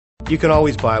You can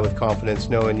always buy with confidence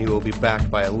knowing you will be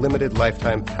backed by a limited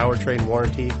lifetime powertrain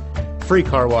warranty, free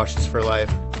car washes for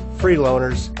life, free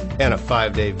loaners, and a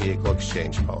 5-day vehicle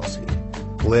exchange policy.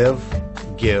 Live,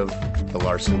 give the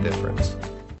Larson difference.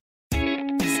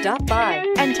 Stop by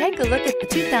and take a look at the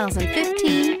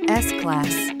 2015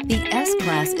 S-Class. The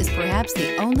S-Class is perhaps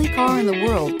the only car in the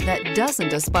world that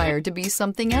doesn't aspire to be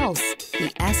something else.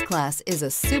 The S-Class is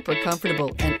a super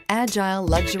comfortable and agile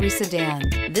luxury sedan.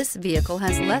 This vehicle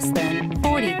has less than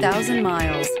 40,000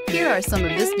 miles. Here are some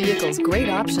of this vehicle's great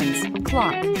options: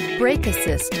 clock, brake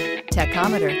assist,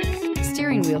 tachometer,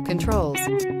 steering wheel controls,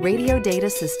 radio data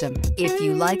system. If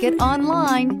you like it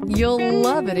online, you'll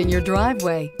love it in your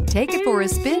driveway. Take it for a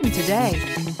spin today.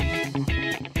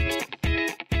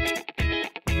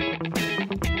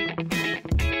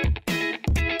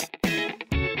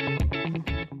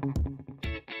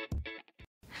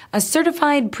 A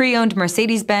certified pre-owned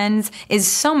Mercedes-Benz is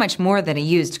so much more than a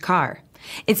used car.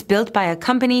 It's built by a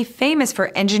company famous for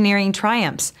engineering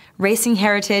triumphs, racing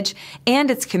heritage,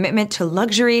 and its commitment to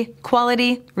luxury,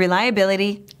 quality,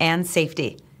 reliability, and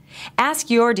safety. Ask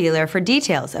your dealer for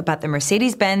details about the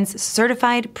Mercedes-Benz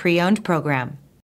Certified Pre-Owned program.